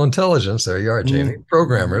 artificial intelligence, there you are, Jamie,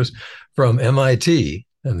 programmers from MIT,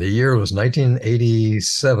 and the year was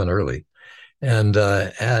 1987 early. And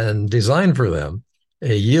designed for them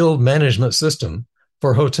a yield management system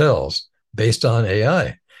for hotels based on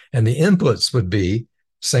AI. And the inputs would be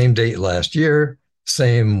same date last year,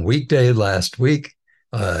 same weekday last week,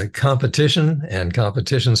 competition and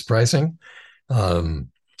competition's pricing,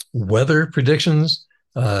 weather predictions,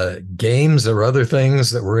 games or other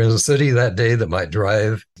things that were in the city that day that might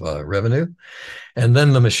drive revenue. And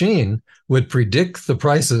then the machine would predict the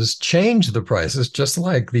prices, change the prices, just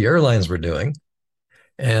like the airlines were doing.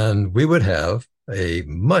 And we would have a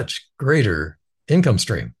much greater income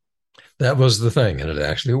stream. That was the thing, and it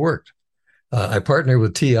actually worked. I partnered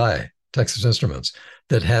with TI, Texas Instruments,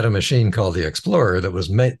 that had a machine called the Explorer that was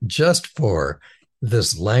meant just for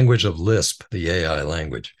this language of Lisp, the AI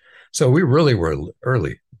language. So we really were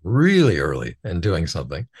early, really early in doing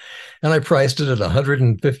something. And I priced it at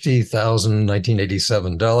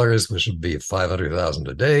 $150,000 which would be $500,000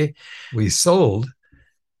 a day. We sold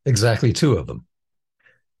exactly 2 of them.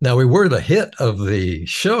 Now, we were the hit of the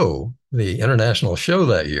show, the international show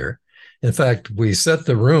that year. In fact, we set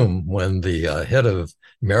the room when the head of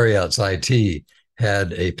Marriott's IT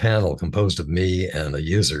had a panel composed of me and a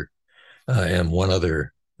user and one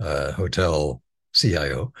other hotel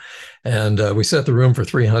CIO. And we set the room for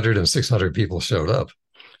 300 and 600 people showed up.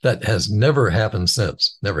 That has never happened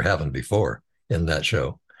since, never happened before in that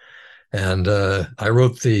show. And I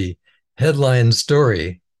wrote the headline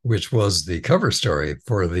story, which was the cover story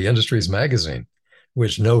for the Industries magazine,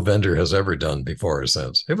 which no vendor has ever done before or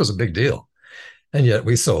since. It was a big deal. And yet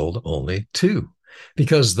we sold only 2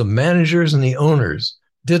 because the managers and the owners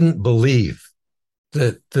didn't believe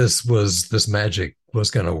that this magic was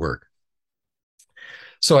going to work.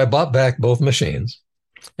 So I bought back both machines,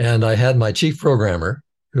 and I had my chief programmer,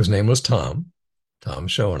 whose name was Tom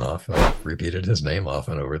Schoenoff. I've repeated his name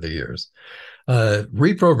often over the years,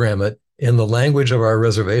 reprogram it in the language of our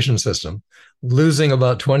reservation system, losing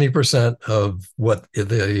about 20% of what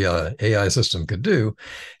the AI system could do,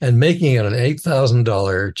 and making it an $8,000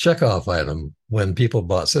 checkoff item when people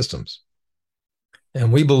bought systems.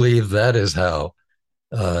 And we believe that is how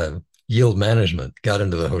yield management got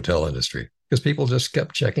into the hotel industry, because people just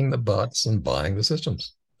kept checking the box and buying the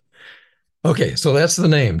systems. Okay, so that's the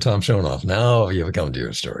name, Tom Schoenoff. Now you've come to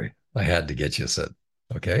your story. I had to get you set.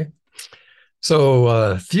 Okay. So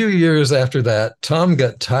a few years after that, Tom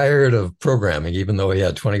got tired of programming, even though he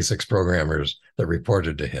had 26 programmers that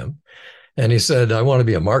reported to him. And he said, I want to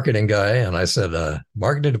be a marketing guy. And I said,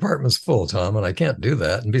 marketing department's full, Tom, and I can't do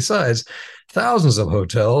that. And besides, thousands of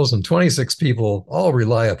hotels and 26 people all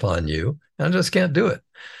rely upon you. And I just can't do it.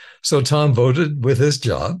 So Tom voted with his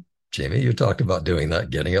job. Jamie, you talked about doing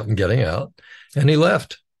that, getting up and getting out. And he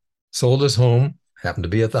left, sold his home, happened to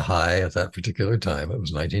be at the high at that particular time. It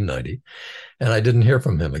was 1990. And I didn't hear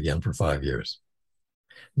from him again for 5 years.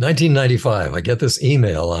 1995, I get this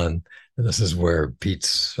email on, and this is where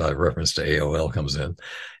Pete's reference to AOL comes in,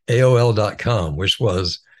 AOL.com, which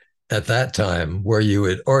was at that time where you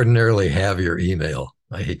would ordinarily have your email.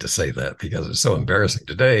 I hate to say that because it's so embarrassing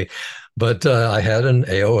today, but I had an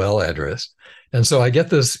AOL address. And so I get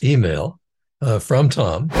this email from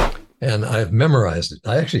Tom, and I've memorized it.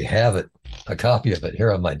 I actually have it, a copy of it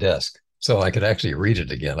here on my desk, so I could actually read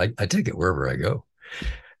it again. I take it wherever I go.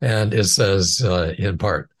 And it says in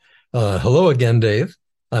part, hello again, Dave.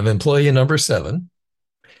 I'm employee number 7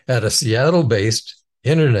 at a Seattle-based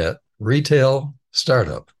internet retail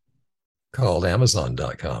startup called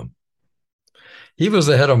Amazon.com. He was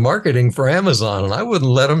the head of marketing for Amazon, and I wouldn't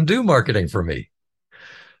let him do marketing for me.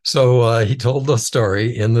 So he told the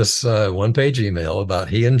story in this one-page email about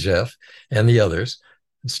he and Jeff and the others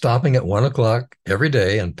stopping at 1 o'clock every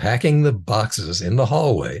day and packing the boxes in the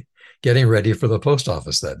hallway, getting ready for the post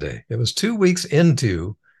office that day. It was 2 weeks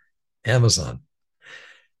into Amazon.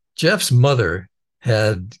 Jeff's mother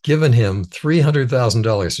had given him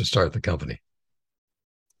 $300,000 to start the company.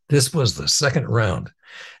 This was the second round.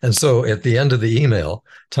 And so at the end of the email,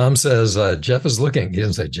 Tom says, Jeff is looking, he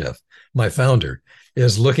didn't say Jeff, my founder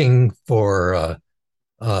is looking for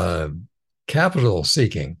capital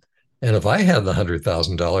seeking. And if I had the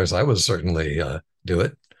 $100,000, I would certainly do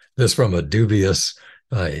it. This from a dubious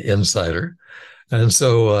insider. And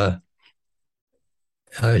so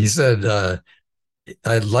he said,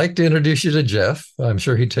 I'd like to introduce you to Jeff. I'm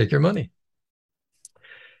sure he'd take your money.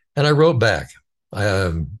 And I wrote back.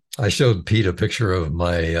 I showed Pete a picture of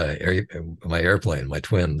my airplane, my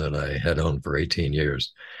twin that I had owned for 18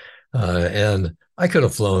 years. And I could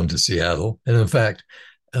have flown to Seattle. And in fact,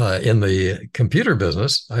 in the computer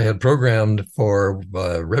business, I had programmed for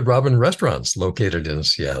Red Robin restaurants located in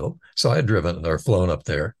Seattle. So I had driven or flown up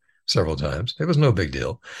there several times. It was no big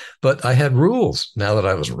deal. But I had rules now that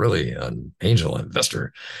I was really an angel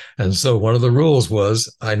investor. And so one of the rules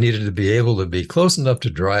was I needed to be able to be close enough to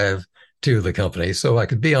drive to the company so I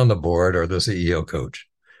could be on the board or the CEO coach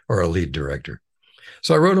or a lead director.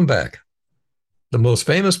 So I wrote him back. The most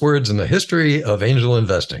famous words in the history of angel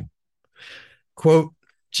investing. Quote,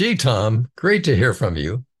 gee, Tom, great to hear from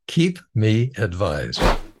you. Keep me advised.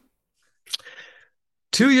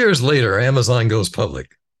 2 years later, Amazon goes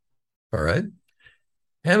public. All right.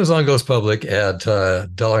 Amazon goes public at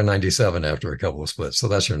 $1.97 after a couple of splits. So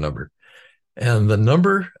that's your number. And the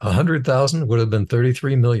number, 100,000, would have been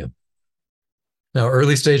 33 million. Now,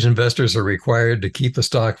 early stage investors are required to keep the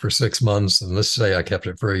stock for 6 months. And let's say I kept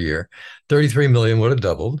it for a year. 33 million would have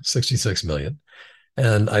doubled, 66 million.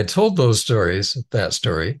 And I told that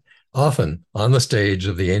story, often on the stage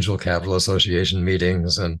of the Angel Capital Association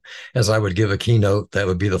meetings. And as I would give a keynote, that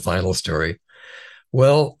would be the final story.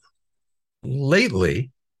 Well,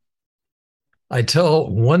 lately, I tell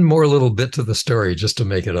one more little bit to the story just to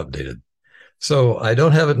make it updated. So I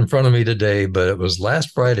don't have it in front of me today, but it was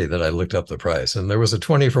last Friday that I looked up the price, and there was a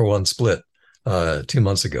 20-for-1 split 2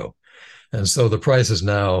 months ago. And so the price is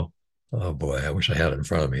now, oh boy, I wish I had it in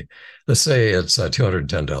front of me. Let's say it's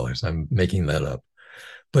 $210. I'm making that up.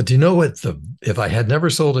 But do you know what if I had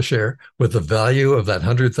never sold a share, what the value of that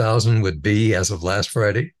 100,000 would be as of last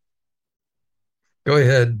Friday? Go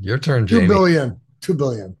ahead. Your turn, Jamie. 2 billion. 2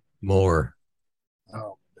 billion. More.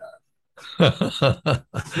 Oh, God.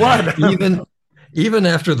 What? Even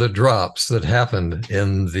after the drops that happened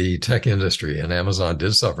in the tech industry, and Amazon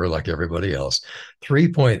did suffer like everybody else,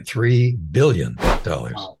 $3.3 billion.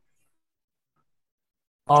 Wow.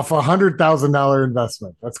 Off $100,000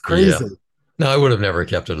 investment. That's crazy. Yeah. No, I would have never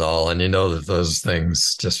kept it all. And you know that those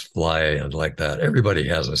things just fly and like that. Everybody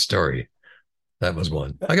has a story. That was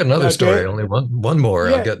one. I got another story, only one more.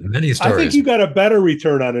 Yeah, I've got many stories. I think you got a better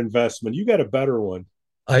return on investment. You got a better one.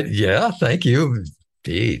 Yeah, thank you,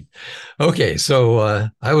 Pete. Okay, so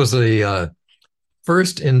I was the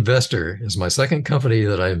first investor, is my second company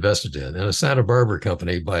that I invested in a Santa Barbara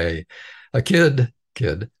company by a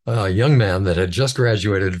young man that had just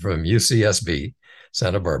graduated from UCSB,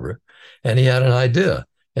 Santa Barbara, and he had an idea,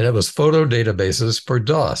 and it was photo databases for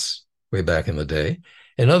DOS way back in the day.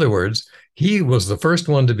 In other words, he was the first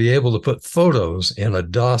one to be able to put photos in a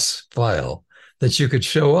DOS file that you could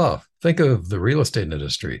show off. Think of the real estate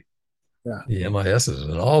industry. the MISs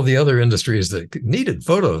and all the other industries that needed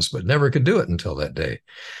photos but never could do it until that day.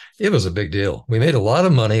 It was a big deal. We made a lot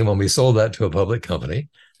of money when we sold that to a public company.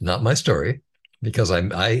 Not my story, because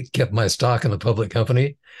I kept my stock in the public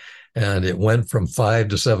company, and it went from 5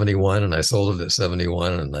 to 71, and I sold it at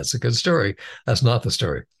 71, and that's a good story. That's not the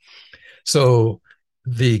story. So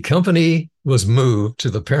the company was moved to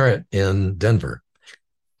the parent in Denver.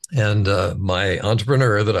 And my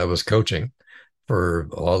entrepreneur that I was coaching for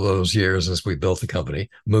all those years as we built the company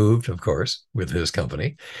moved, of course, with his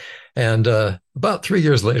company. And about 3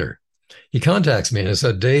 years later, he contacts me and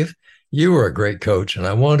said, Dave, you were a great coach, and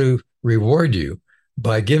I want to reward you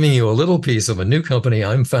by giving you a little piece of a new company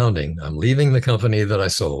I'm founding. I'm leaving the company that I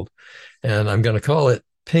sold, and I'm going to call it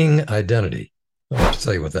Ping Identity. I'll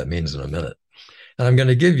tell you what that means in a minute. And I'm going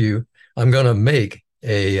to make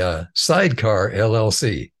a sidecar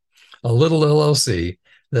LLC, a little LLC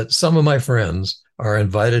that some of my friends are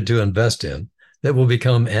invited to invest in that will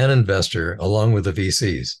become an investor along with the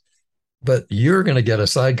VCs. But you're going to get a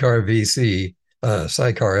sidecar LLC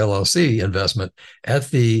investment at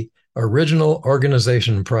the original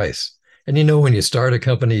organization price. And when you start a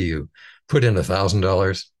company, you put in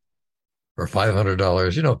 $1,000 or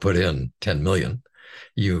 $500. You don't put in 10 million.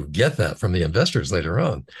 You get that from the investors later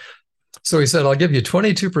on. So he said, I'll give you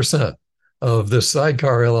 22% of this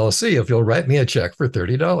sidecar LLC if you'll write me a check for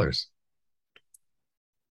 $30.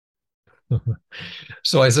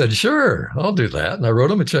 So I said, sure, I'll do that. And I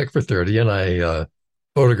wrote him a check for 30, and I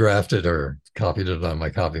photographed it or copied it on my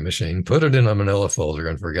copy machine, put it in a manila folder,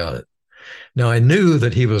 and forgot it. Now, I knew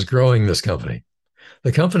that he was growing this company.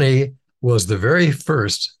 The company was the very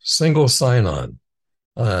first single sign-on.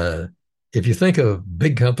 If you think of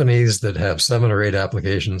big companies that have 7 or 8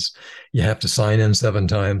 applications, you have to sign in 7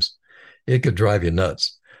 times. It could drive you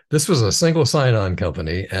nuts. This was a single sign-on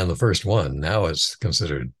company, and the first one. Now it's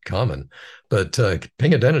considered common, but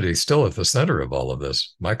Ping Identity is still at the center of all of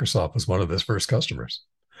this. Microsoft was one of his first customers.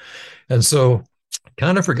 And so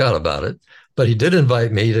kind of forgot about it, but he did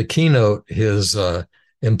invite me to keynote his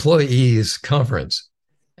employees conference.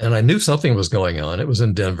 And I knew something was going on. It was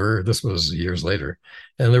in Denver. This was years later.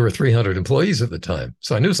 And there were 300 employees at the time.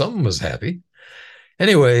 So I knew something was happy.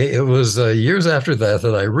 Anyway, it was years after that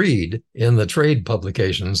I read in the trade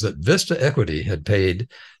publications that Vista Equity had paid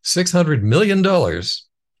 $600 million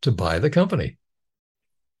to buy the company.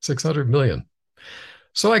 $600 million.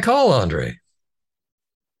 So I call Andre.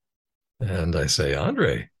 And I say,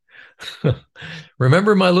 Andre,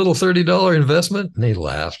 remember my little $30 investment? And he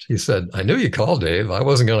laughed. He said, I knew you called, Dave. I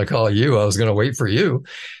wasn't going to call you. I was going to wait for you.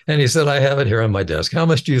 And he said, I have it here on my desk. How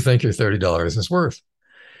much do you think your $30 is worth?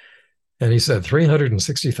 And he said,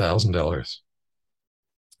 $360,000.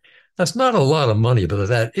 That's not a lot of money, but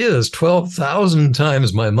that is 12,000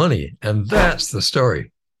 times my money. And that's the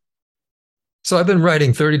story. So I've been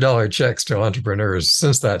writing $30 checks to entrepreneurs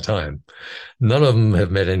since that time. None of them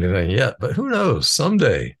have made anything yet, but who knows?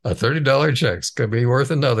 Someday a $30 check could be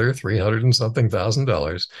worth another 300 and something thousand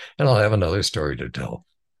dollars, and I'll have another story to tell.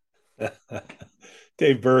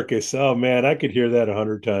 Dave Berkus. Oh man, I could hear that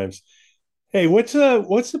 100 times. Hey, what's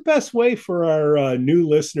the best way for our new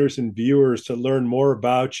listeners and viewers to learn more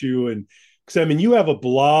about you? And because you have a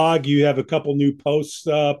blog, you have a couple new posts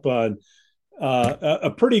up on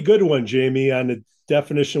a pretty good one, Jamie, on the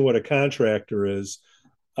definition of what a contractor is.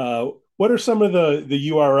 What are some of the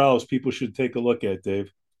URLs people should take a look at,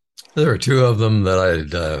 Dave? There are 2 of them that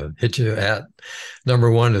I'd hit you at.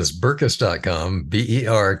 Number one is Berkus.com,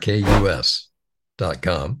 BERKUS.com.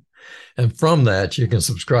 And from that, you can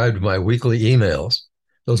subscribe to my weekly emails.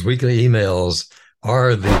 Those weekly emails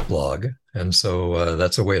are the blog. And so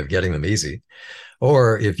that's a way of getting them easy.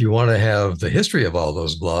 Or if you want to have the history of all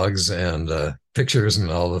those blogs and pictures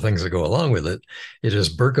and all the things that go along with it, it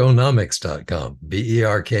is Berkonomics.com,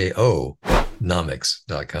 BERKO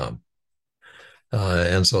nomics.com.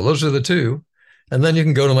 And so those are the 2. And then you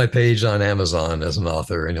can go to my page on Amazon as an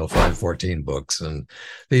author, and you'll find 14 books. And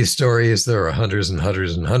these stories, there are hundreds and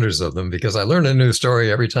hundreds and hundreds of them, because I learn a new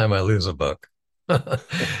story every time I lose a book.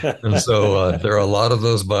 And so there are a lot of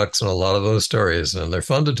those books and a lot of those stories, and they're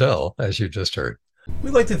fun to tell, as you just heard.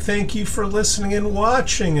 We'd like to thank you for listening and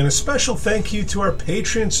watching, and a special thank you to our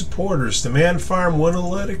Patreon supporters, Demand Farm,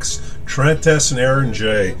 Winalytics, Trent S., and Aaron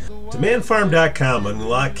J. DemandFarm.com.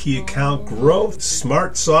 Unlock key account growth,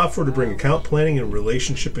 smart software to bring account planning and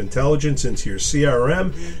relationship intelligence into your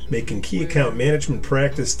CRM, making key account management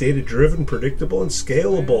practice data-driven, predictable, and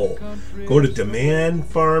scalable. Go to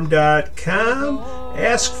DemandFarm.com.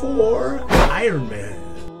 Ask for Iron Man.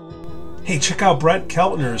 Hey, check out Brent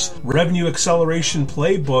Keltner's Revenue Acceleration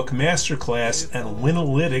Playbook Masterclass at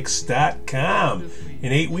Winalytics.com.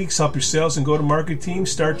 In 8 weeks, help your sales and go-to-market team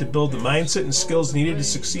start to build the mindset and skills needed to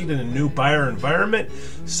succeed in a new buyer environment.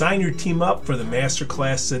 Sign your team up for the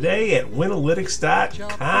masterclass today at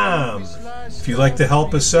Winalytics.com. If you'd like to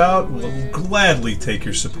help us out, we'll gladly take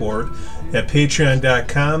your support at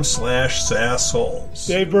Patreon.com/SaaSholes.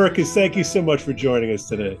 Dave Burkus, thank you so much for joining us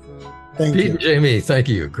today. Thank Pete you. and Jamie, thank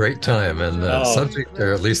you. Great time. And the subject,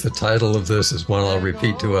 or at least the title of this, is one I'll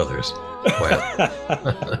repeat to others. Wow.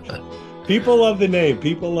 People love the name.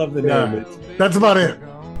 People love the name. That's about it.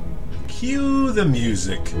 Cue the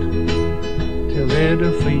music. Till their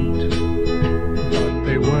defeat, but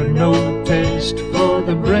they were no test for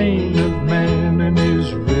the brain of man and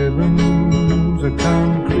his rhythms of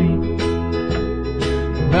concrete.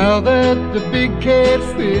 Now that the big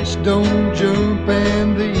catfish don't jump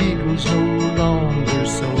and the eagles no longer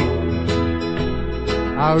soar,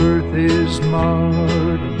 our earth is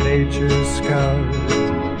marred, nature's scarred.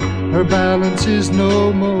 Her balance is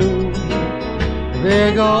no more.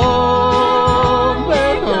 They're gone,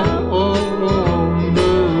 they're gone.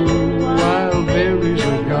 The wild berries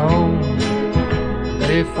are gone.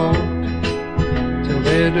 They fought till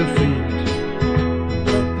their defeat,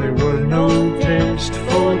 but they were no test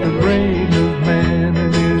for the brain of man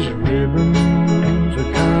and his rhythms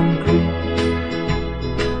of concrete.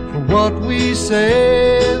 For what we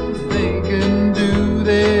say, think, and do,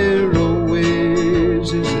 there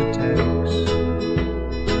always is a tax,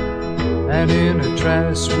 and in a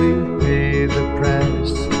trice we pay the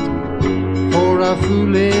price for our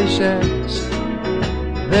foolish acts.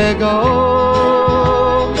 They're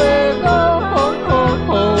gone, they're gone.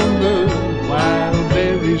 The wild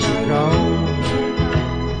berries are gone.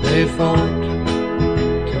 They fought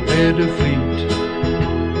till their defeat,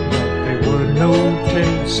 but they were no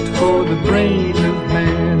test for the brain of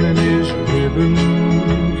man and his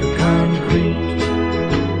rhythms of concrete.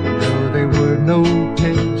 No, they were no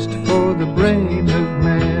test for the brain of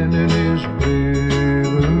man and